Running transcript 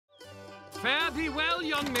Fare thee well,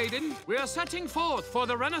 young maiden. We are setting forth for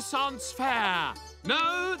the Renaissance Fair.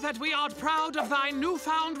 Know that we are proud of thy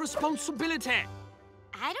newfound responsibility.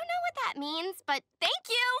 I don't know what that means, but thank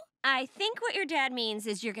you. I think what your dad means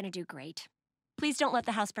is you're gonna do great. Please don't let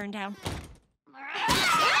the house burn down.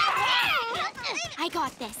 I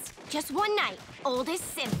got this. Just one night.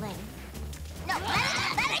 Oldest sibling. No,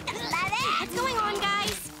 let it. What's going on,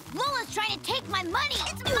 guys? Lola's trying to take my money.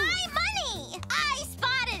 It's my money. I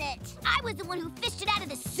spotted it. I was the one who fished it out of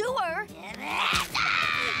the sewer.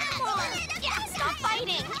 Stop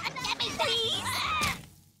fighting. Let me, please.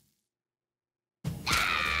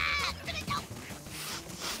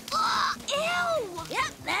 Ew!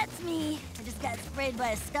 Yep, that's me. I just got sprayed by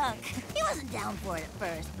a skunk. He wasn't down for it at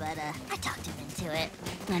first, but I talked him into it.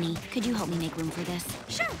 Lenny, could you help me make room for this?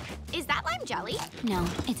 Sure. Is that lime jelly? No,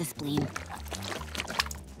 it's a spleen.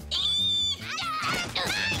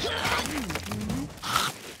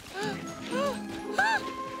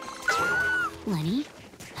 Lenny?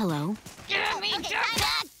 Hello? Give me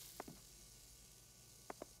back!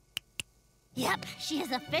 Yep, she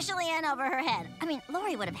is officially in over her head. I mean,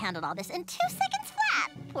 Lori would have handled all this in 2 seconds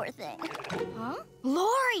flat. Poor thing. Huh?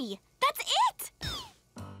 Lori! That's it!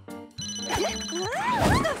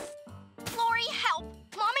 Lori, help!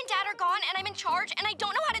 Mom and Dad are gone, and I'm in charge, and I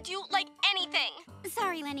don't know how to do, like, anything.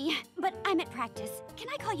 Sorry, Lenny, but I'm at practice. Can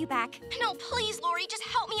I call you back? No, please, Lori, just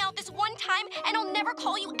help me out this one time, and I'll never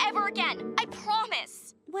call you ever again. I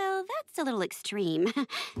promise. Well, that's a little extreme.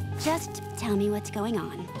 Just tell me what's going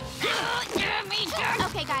on.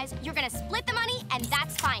 Okay, guys, you're gonna split the money, and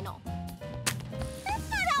that's final. That's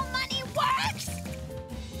not how money works!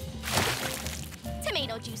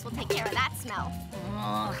 Tomato juice will take care of that smell.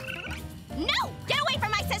 No! Get away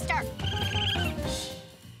from my sister!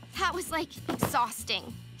 That was, like,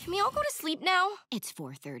 exhausting. Can we all go to sleep now? It's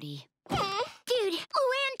 4:30. Dude,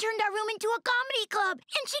 Luann turned our room into a comedy club,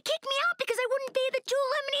 and she kicked me out because I wouldn't pay